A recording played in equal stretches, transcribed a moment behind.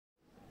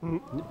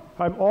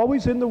I'm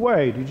always in the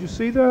way. Did you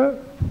see that?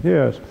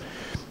 Yes.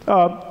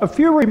 A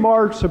few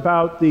remarks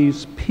about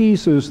these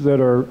pieces that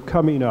are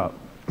coming up.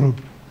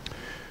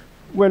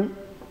 When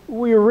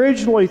we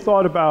originally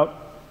thought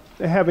about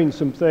having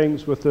some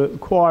things with the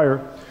choir,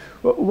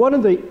 one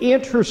of the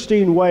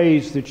interesting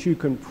ways that you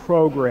can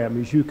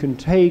program is you can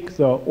take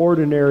the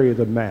ordinary of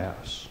the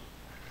Mass.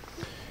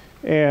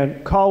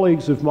 And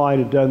colleagues of mine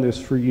have done this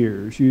for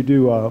years. You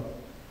do a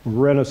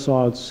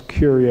Renaissance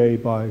Kyrie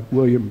by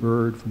William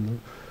Byrd from the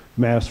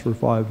Mass for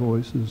Five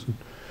Voices, and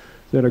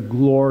then a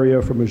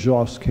Gloria from a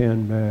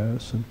Josquin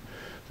Mass, and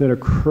then a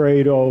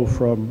Credo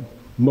from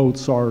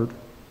Mozart,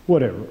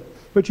 whatever.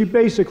 But you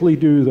basically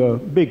do the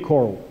big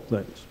choral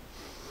things.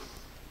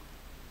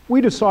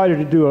 We decided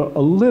to do a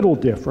little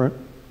different.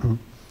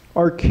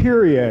 Our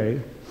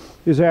Kyrie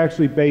is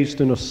actually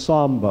based in a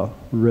samba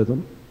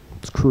rhythm.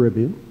 It's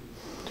Caribbean.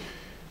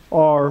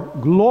 Our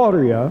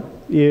Gloria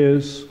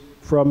is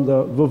from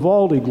the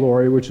Vivaldi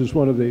Gloria, which is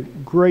one of the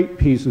great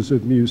pieces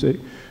of music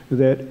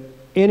that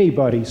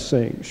anybody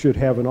sings should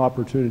have an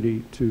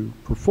opportunity to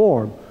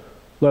perform,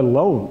 let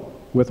alone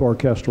with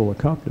orchestral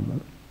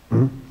accompaniment.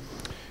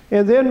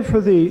 And then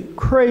for the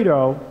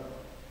Credo,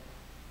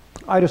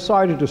 I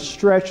decided to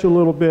stretch a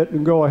little bit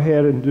and go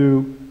ahead and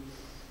do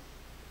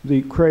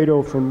the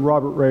Credo from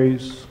Robert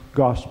Ray's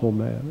Gospel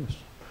Mass.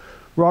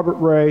 Robert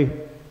Ray,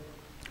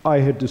 I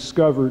had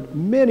discovered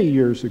many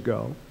years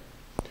ago,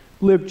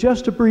 lived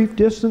just a brief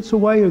distance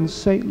away in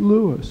St.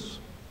 Louis.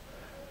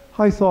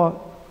 I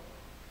thought,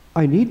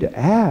 I need to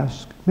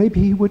ask,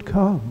 maybe he would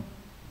come.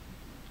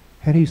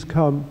 And he's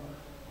come,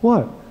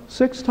 what,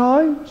 6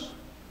 times?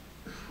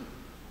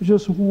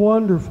 Just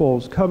wonderful.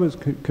 He's come, has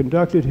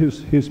conducted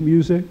his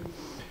music,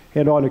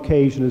 and on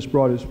occasion has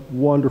brought his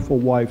wonderful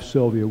wife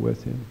Sylvia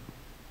with him.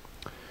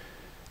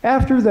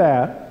 After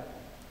that,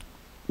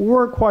 we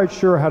weren't quite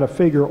sure how to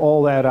figure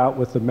all that out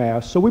with the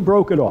Mass, so we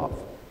broke it off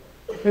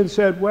and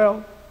said,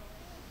 well,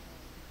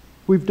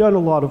 we've done a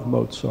lot of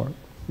Mozart.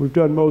 We've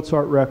done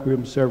Mozart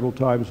Requiem several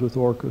times with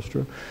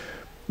orchestra.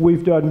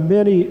 We've done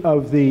many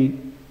of the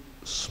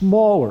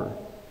smaller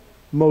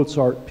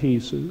Mozart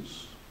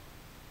pieces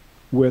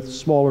with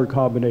smaller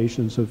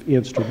combinations of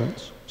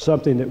instruments,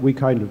 something that we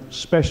kind of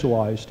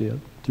specialized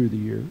in through the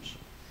years,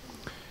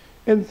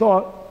 and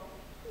thought,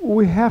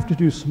 we have to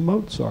do some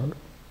Mozart.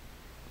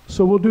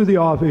 So we'll do the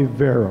Ave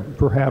Verum,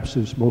 perhaps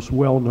his most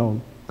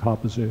well-known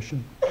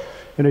composition,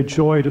 and a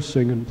joy to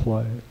sing and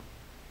play.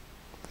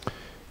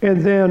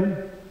 And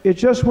then it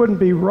just wouldn't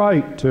be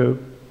right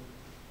to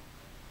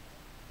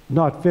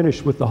not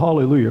finish with the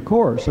Hallelujah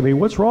chorus. I mean,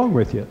 what's wrong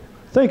with you?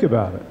 Think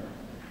about it.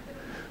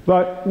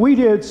 But we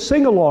did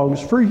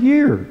sing-alongs for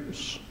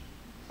years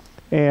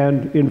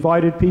and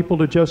invited people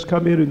to just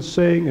come in and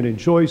sing and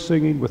enjoy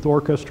singing with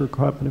orchestra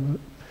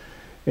accompaniment.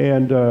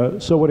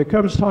 And so when it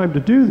comes time to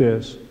do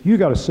this, you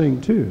got to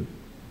sing too.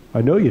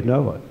 I know you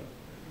know it.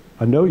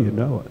 I know you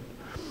know it.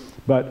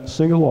 But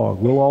sing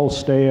along. We'll all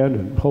stand,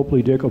 and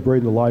hopefully Dick will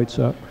bring the lights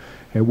up,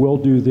 and we'll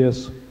do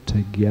this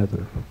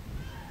together.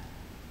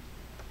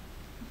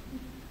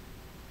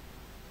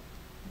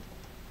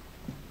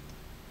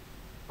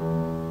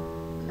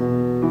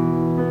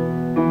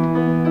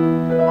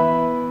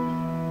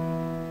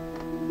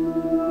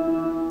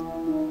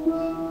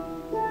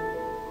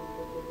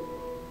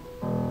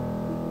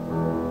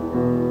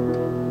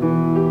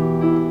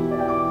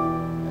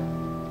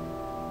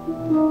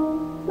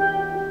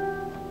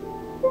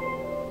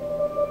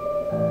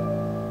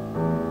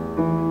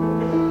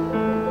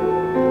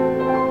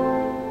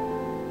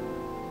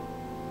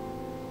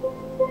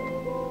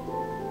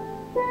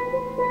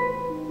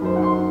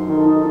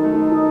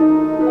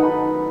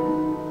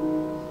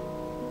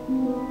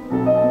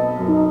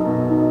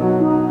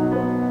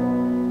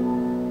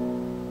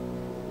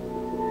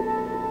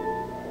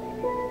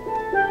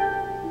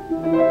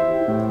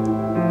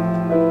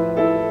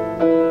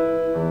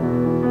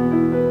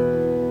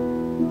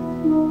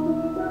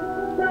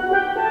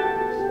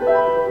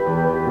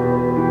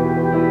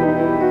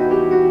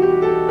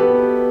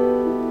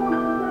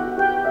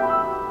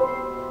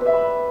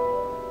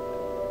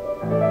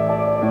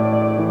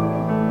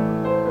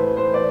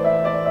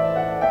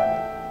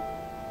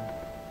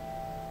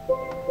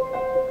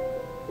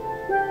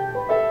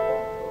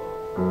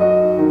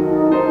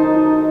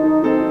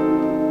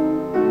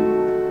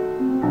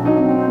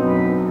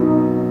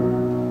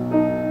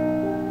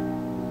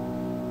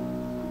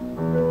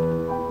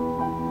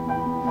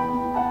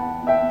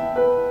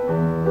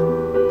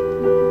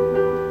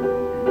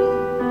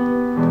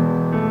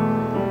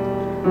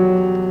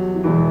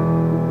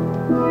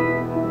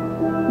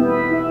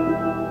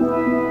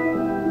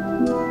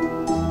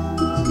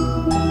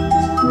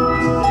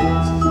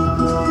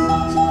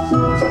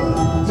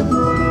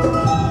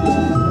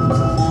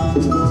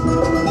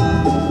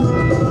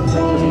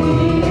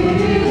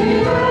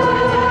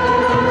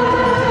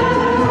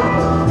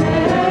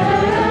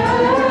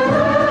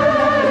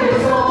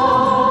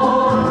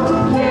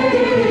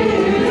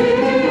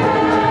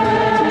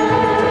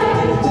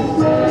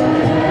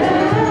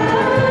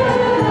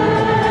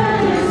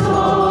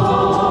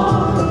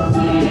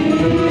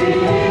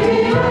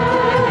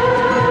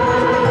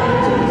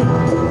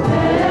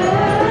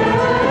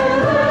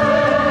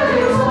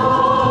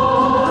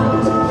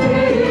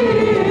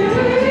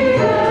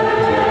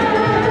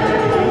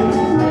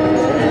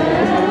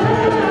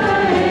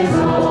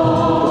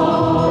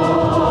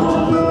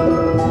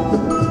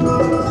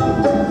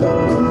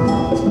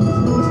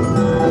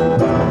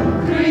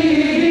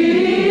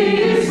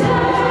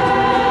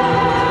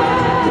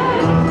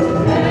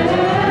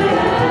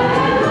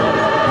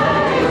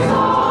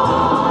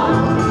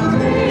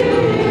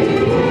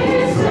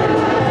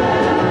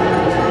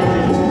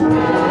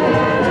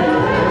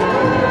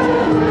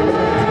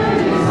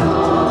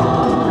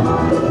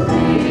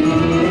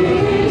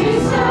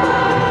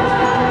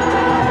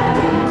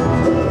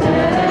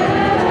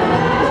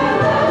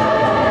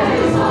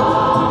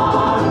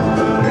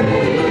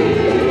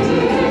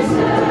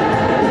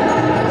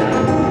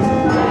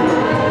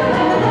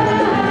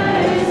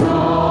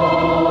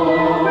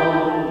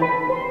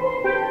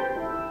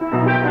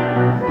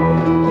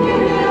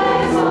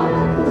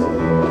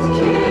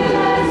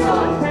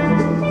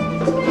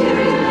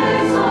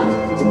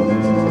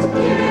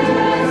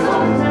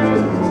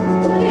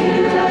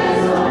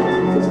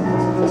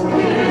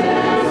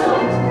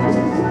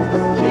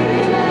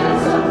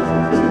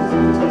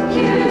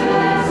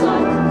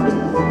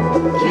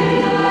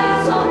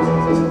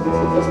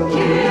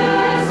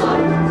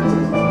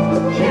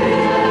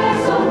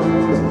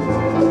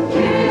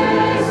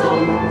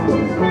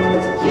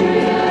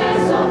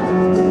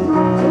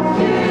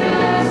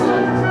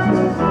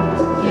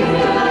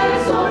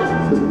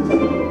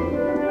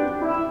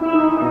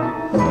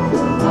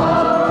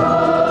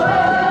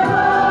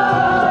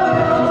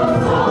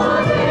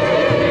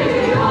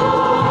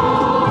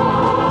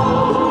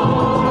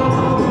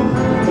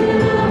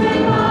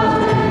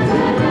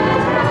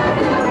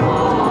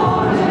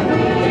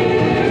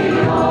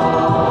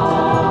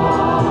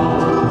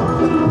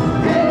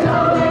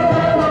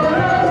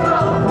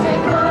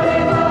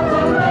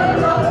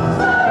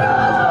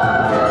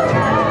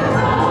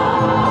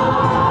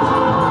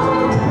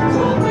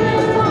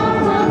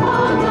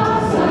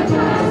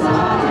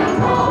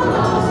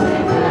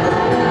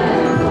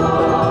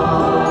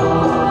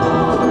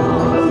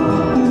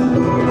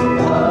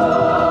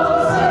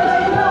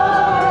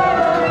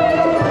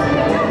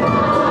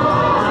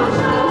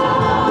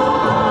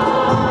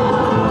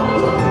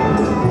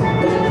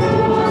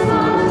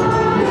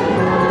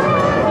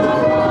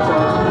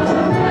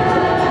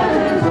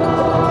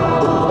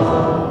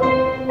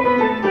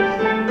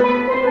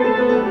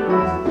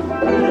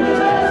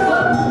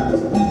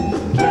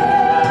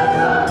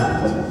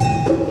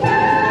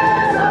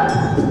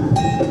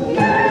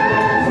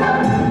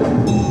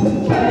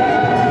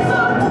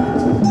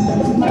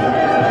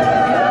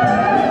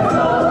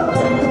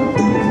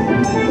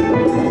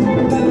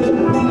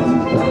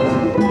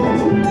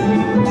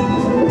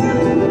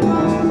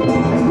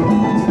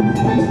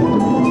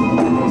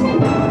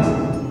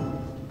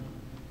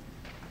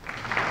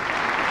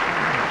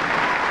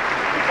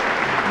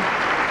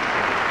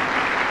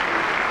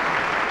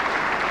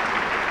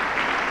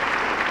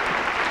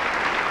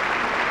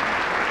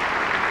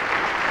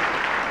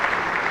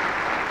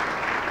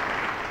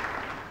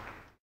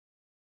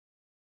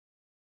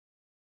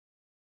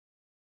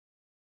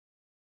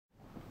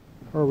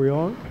 Are we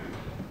on?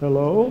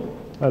 Hello?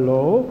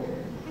 Hello?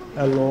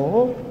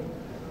 Hello?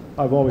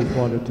 I've always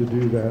wanted to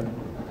do that.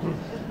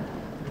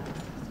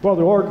 Well,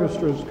 the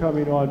orchestra is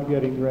coming on,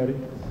 getting ready.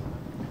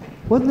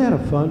 Wasn't that a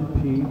fun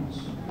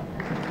piece?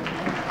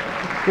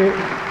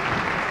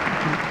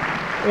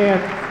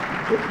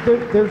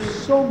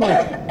 There's so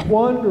much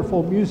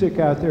wonderful music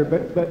out there,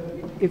 but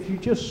if you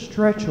just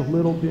stretch a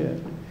little bit,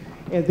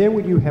 and then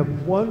when you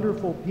have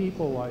wonderful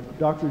people like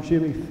Dr.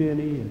 Jimmy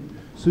Finney and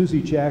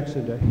Susie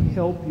Jackson to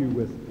help you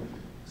with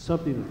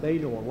something that they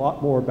know a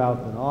lot more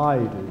about than I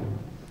do.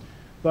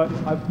 But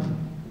I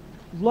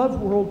love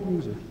world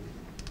music.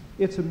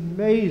 It's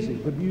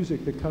amazing, the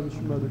music that comes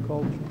from other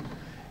cultures.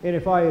 And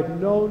if I had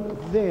known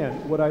then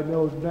what I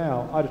know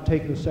now, I'd have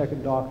taken a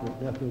second doctorate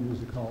in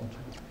ethnomusicology.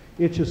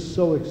 It's just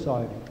so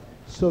exciting,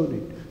 so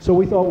neat. So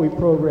we thought we'd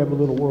program a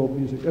little world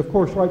music. Of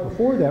course, right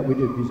before that, we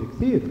did music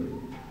theater,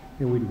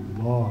 and we do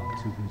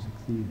lots of music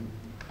theater.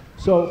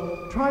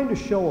 So trying to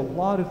show a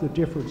lot of the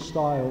different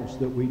styles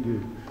that we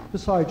do,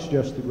 besides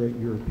just the great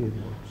European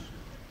ones.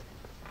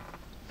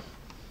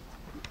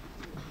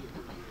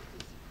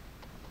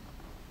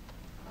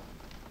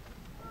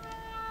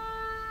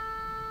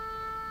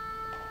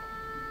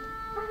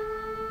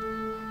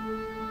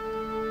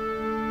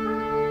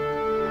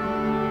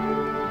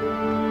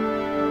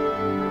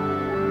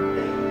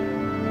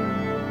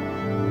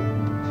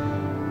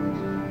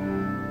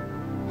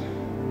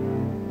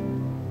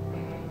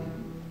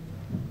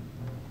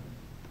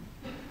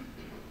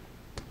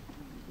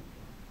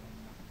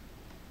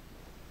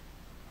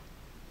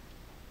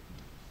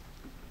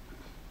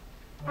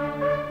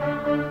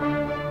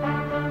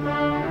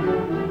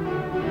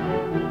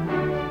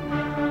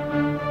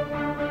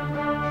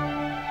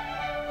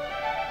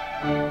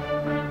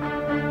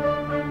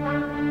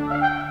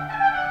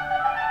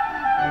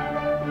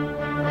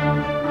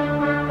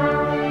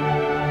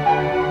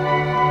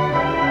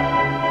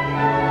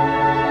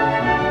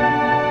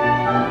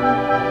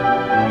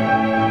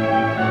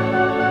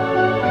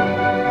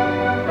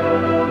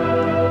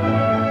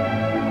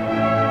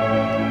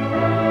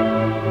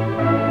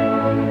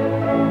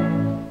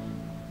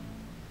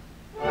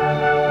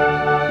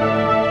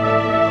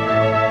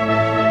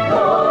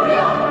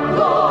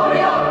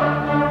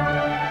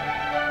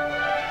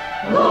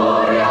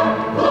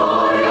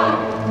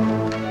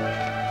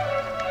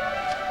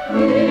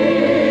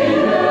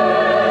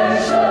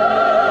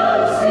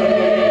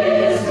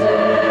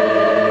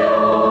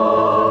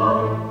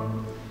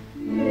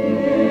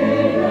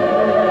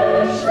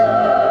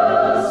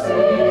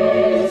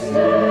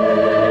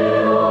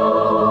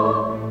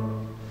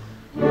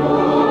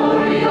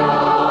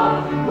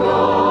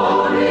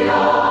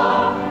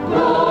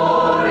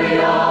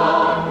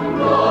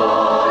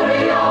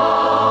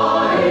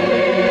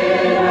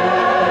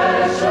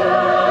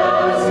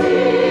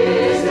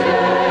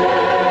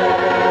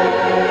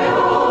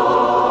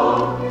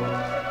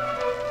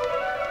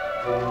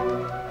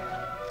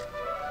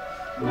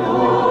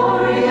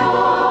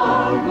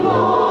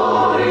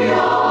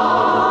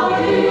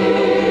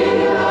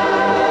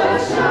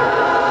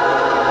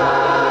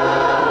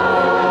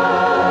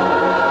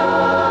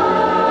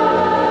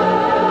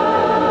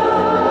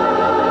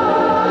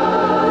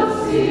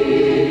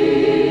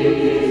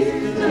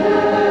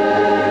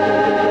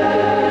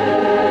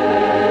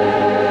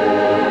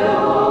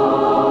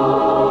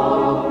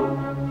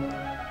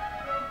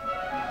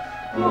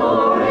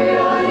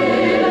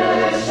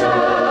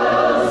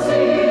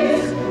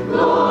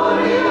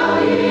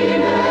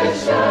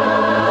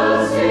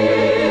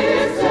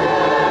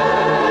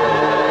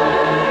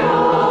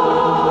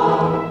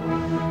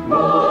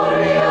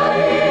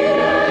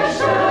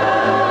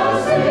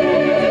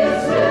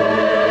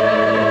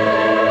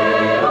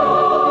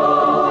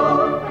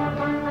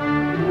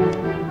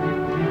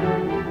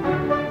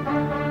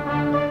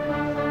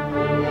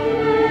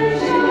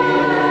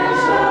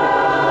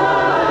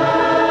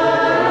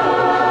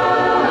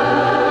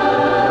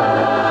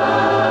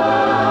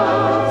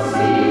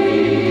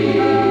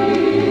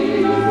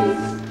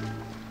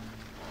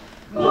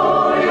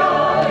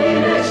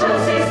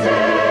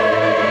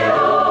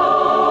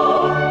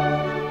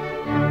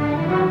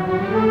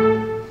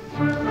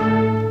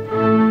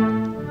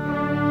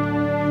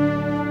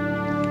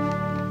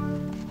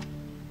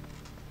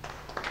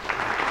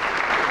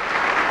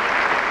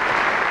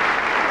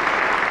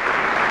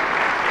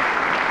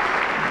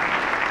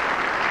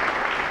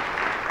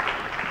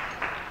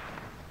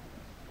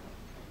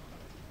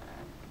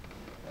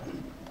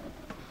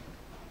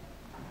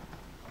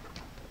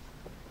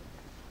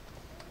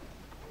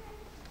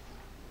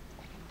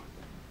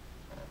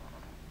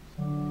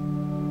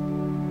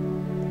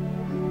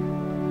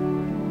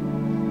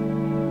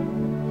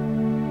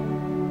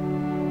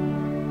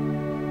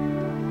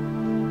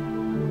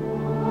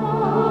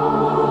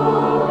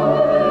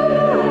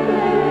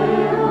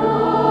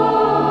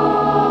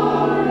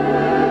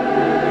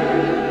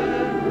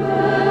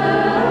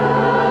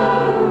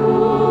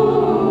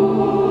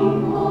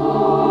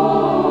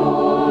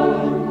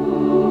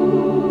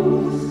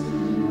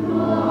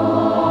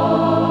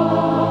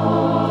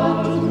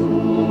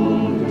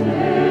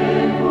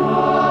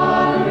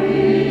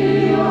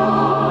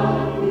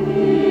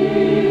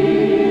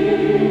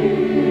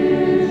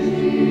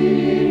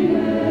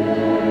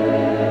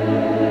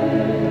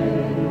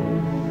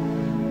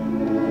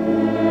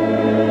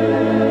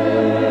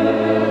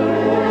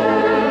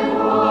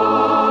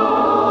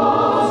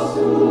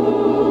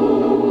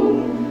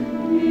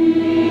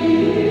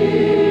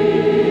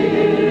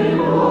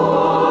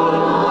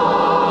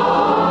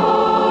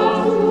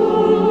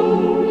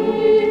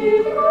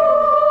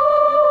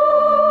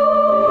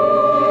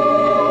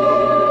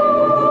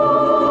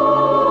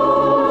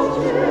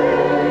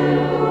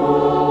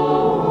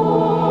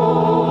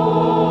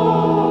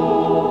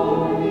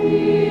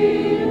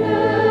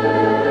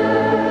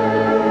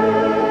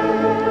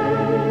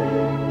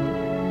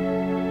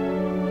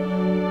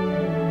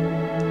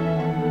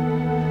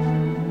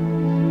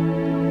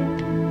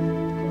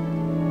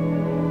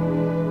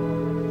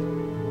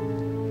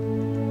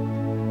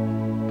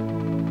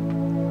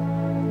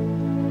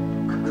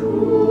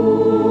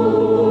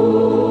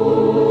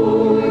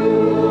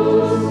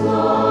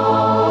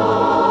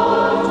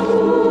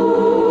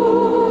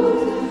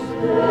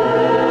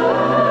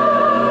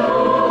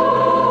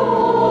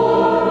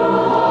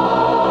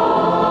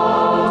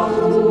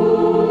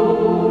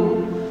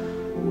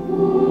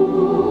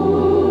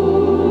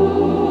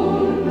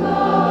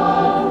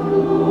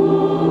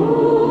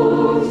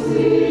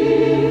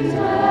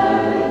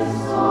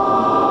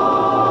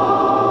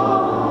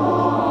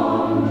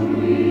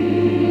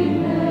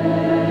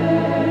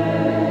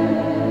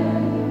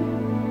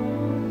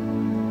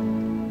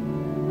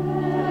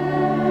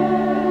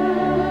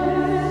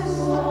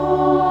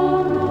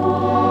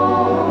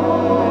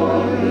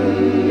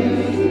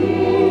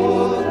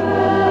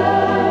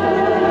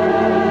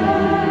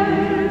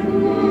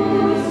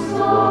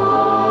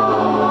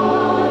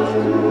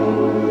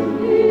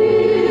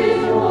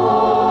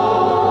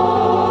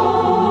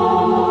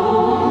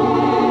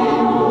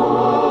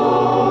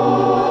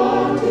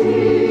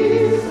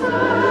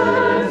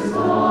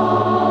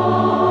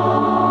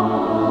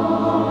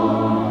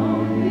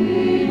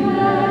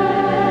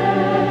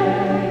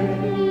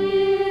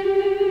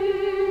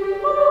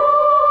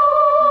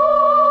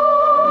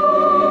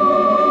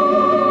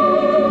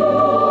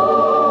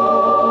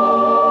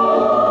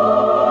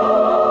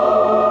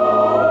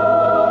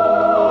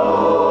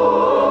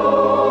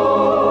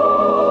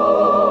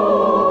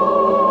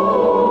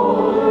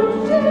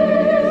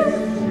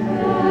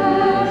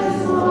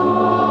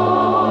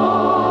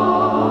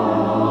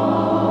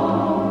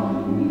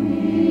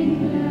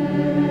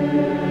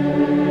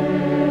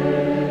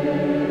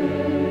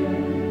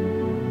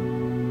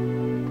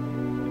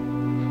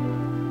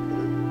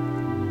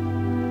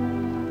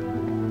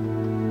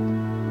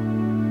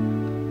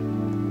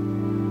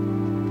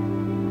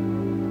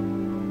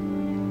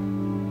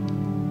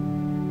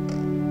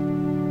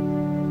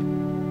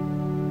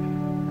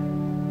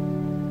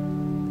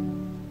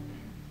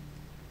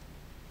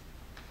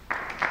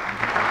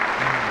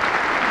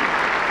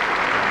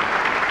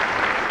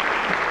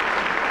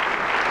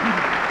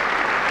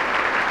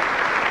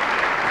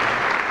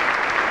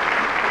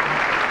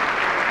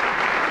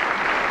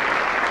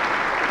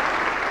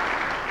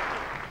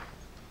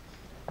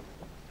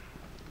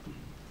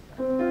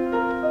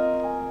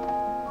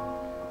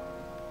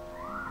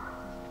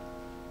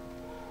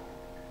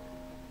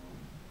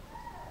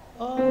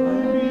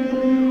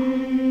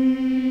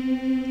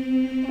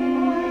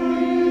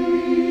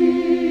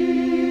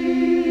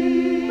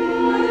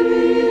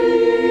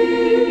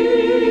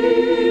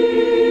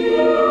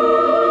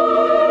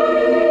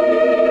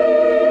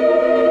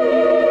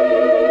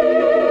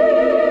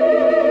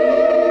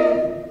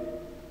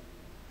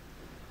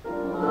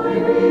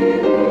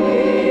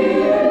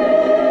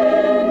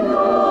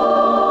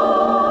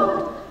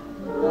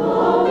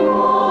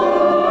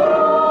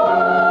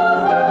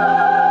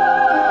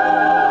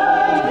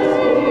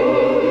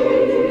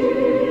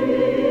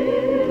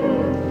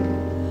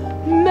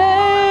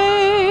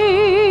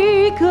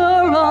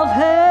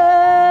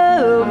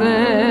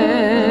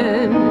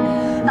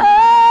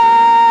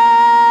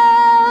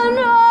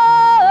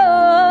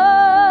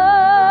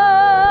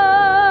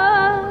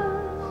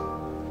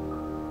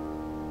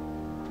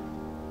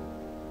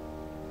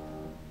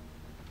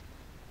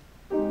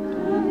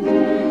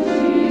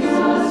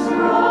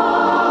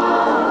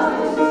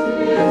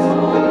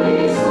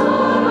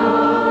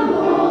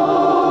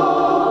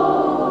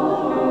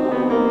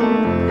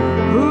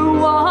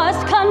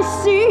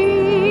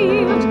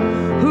 conceived,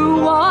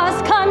 who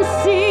was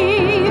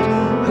conceived,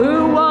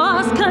 who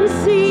was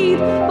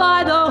conceived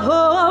by the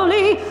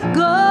Holy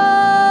Ghost.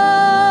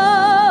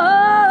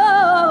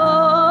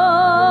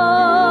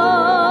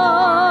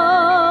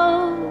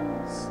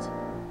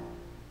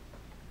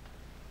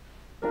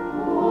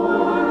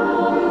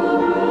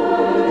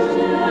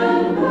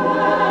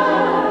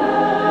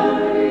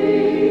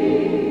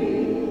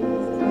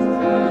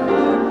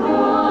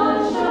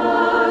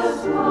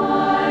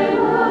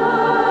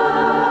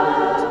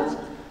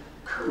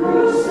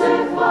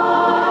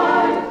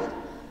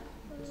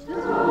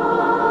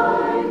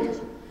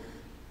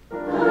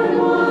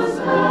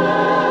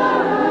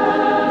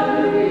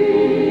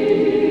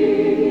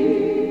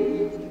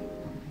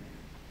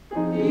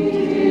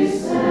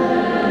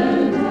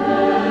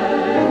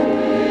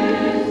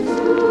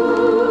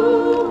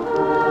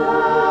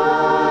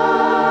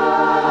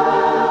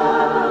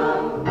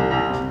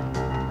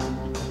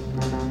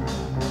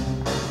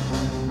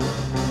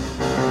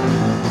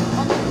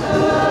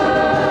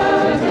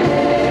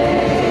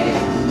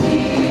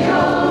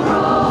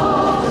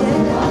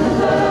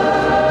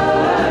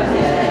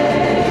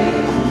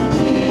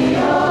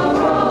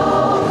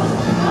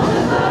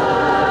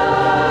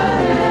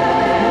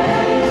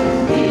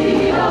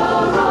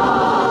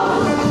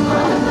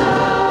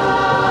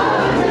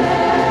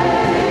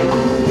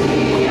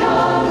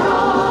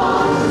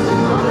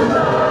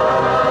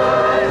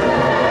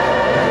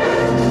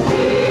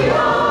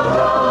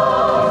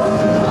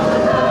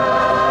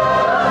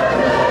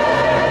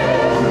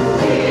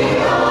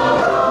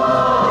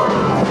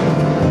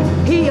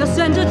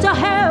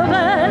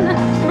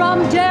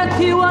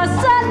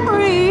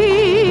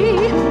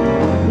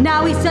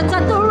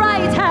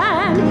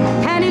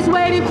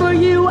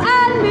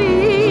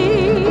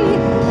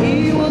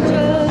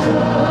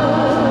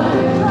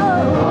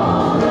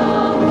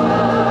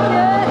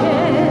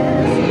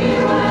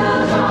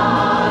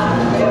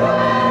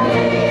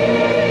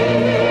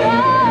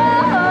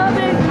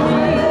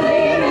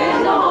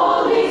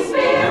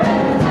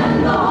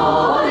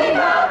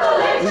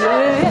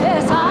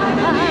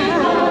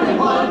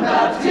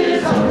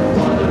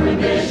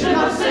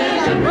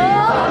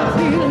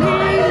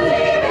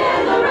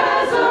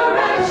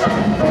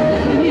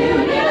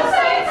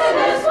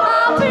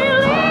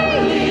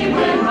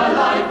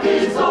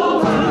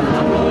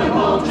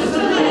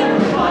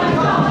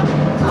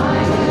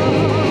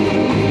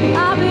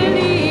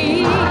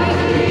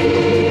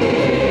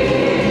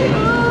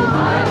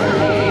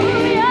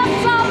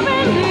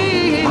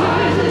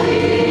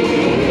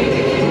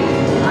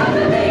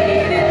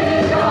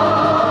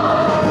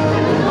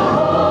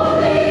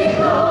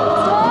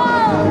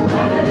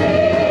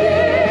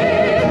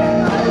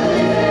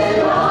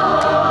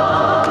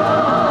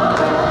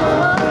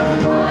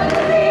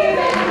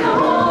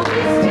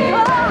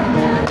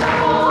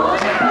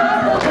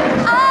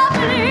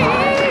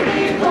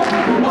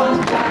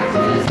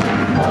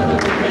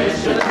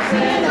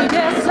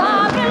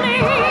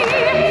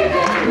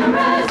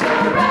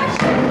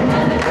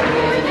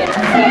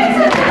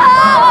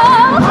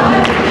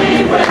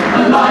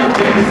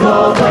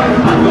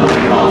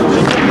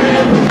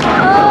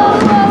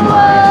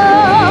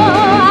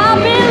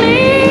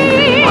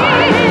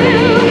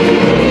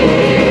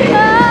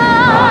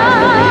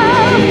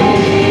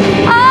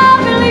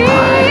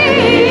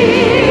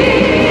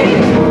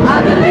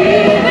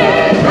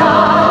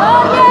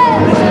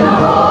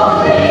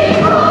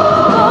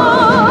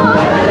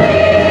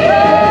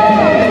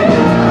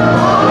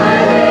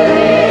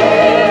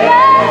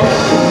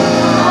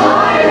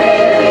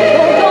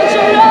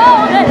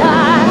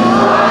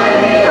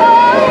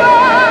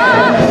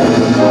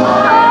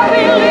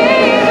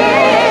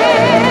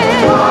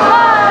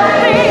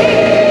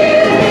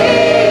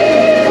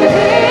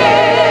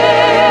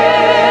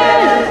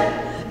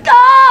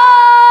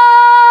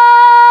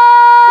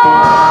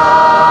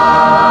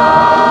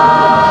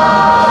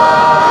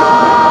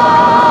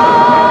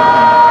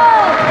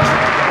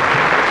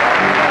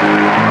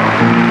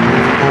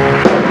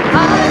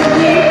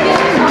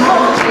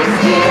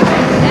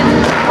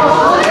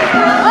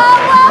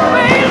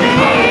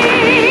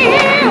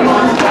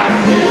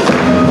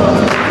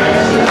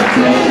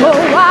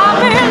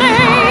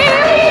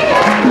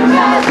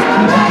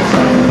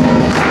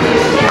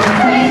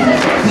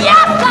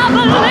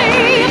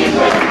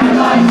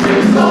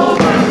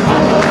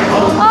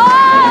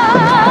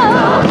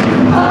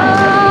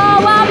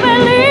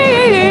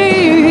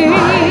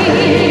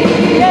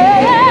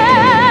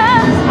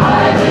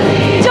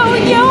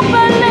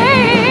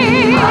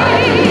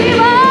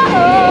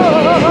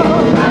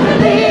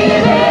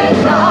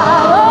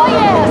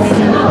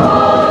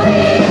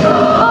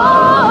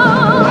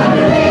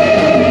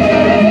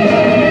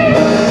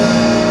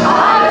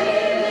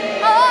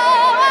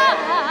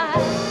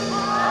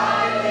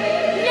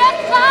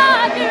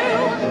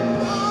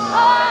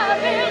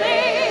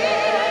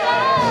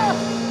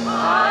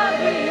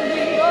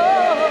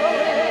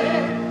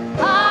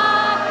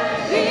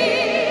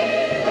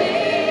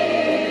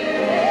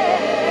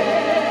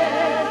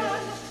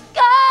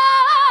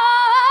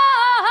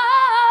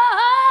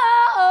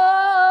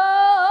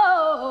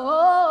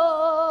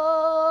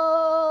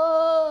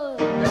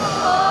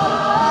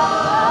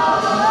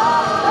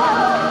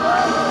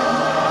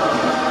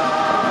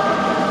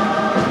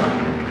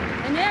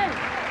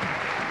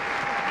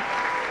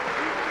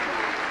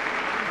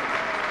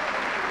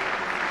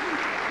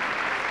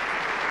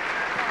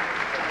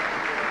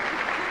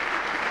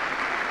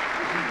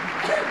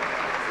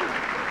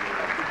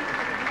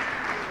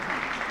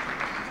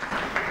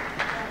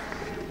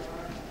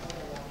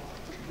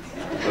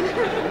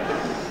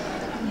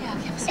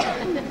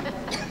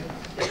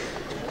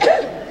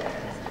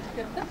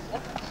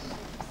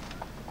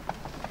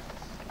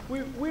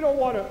 We don't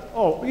want to,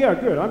 oh, yeah,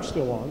 good, I'm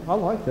still on. I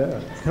like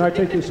that. Can I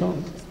take this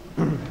on?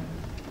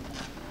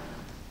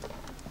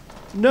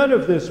 None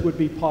of this would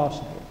be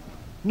possible.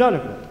 None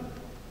of it.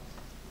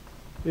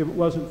 If it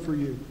wasn't for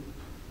you.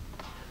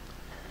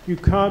 You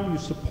come, you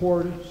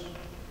support us.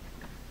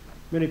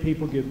 Many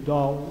people give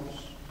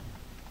dollars.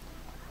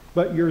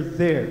 But you're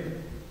there.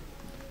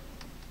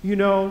 You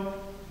know,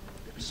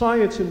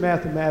 science and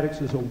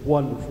mathematics is a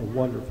wonderful,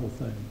 wonderful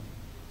thing.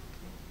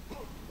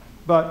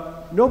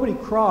 But nobody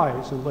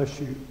cries unless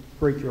you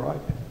break your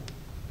iPad.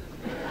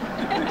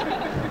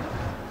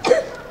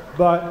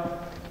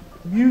 But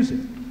music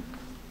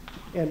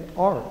and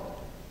art,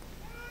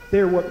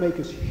 they're what make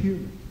us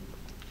human.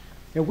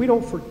 And we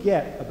don't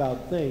forget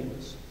about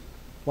things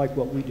like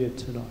what we did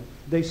tonight.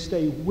 They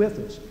stay with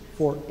us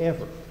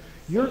forever.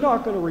 You're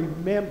not going to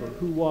remember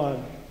who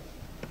won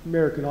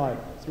American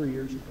Idol 3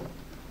 years ago.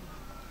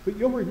 But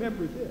you'll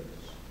remember this,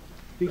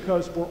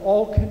 because we're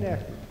all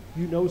connected.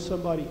 You know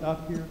somebody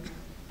up here.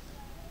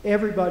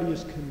 Everybody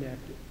is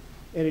connected.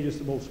 And it is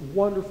the most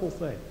wonderful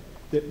thing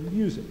that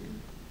music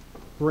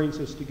brings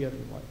us together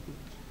like this.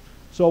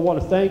 So I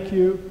want to thank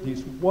you,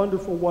 these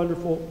wonderful,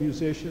 wonderful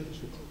musicians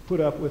who put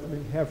up with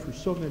me, have for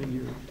so many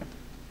years.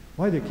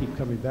 Why they keep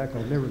coming back,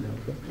 I'll never know.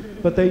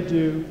 But they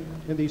do.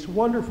 And these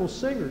wonderful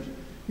singers.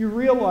 You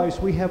realize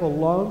we have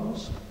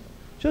alums.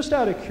 Just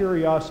out of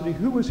curiosity,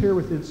 who was here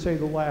within, say,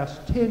 the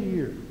last 10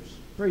 years?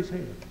 Raise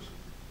hands.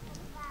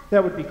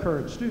 That would be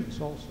current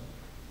students also.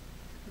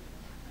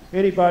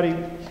 Anybody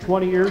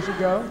 20 years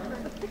ago?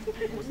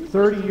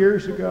 30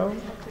 years ago?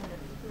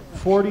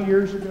 40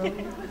 years ago?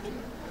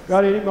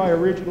 Got any of my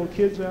original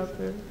kids out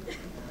there?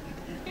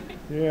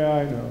 Yeah,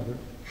 I know. They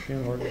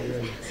can't hardly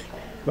raise.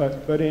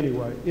 But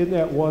anyway, isn't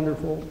that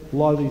wonderful? A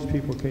lot of these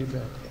people came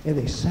back. And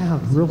they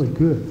sound really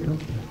good, don't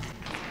they?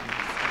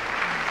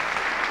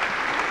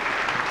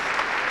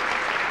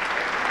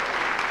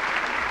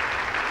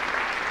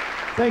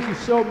 Thank you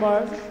so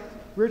much.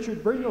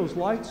 Richard, bring those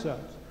lights up.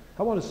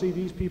 I want to see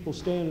these people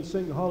stand and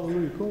sing the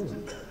Hallelujah chorus.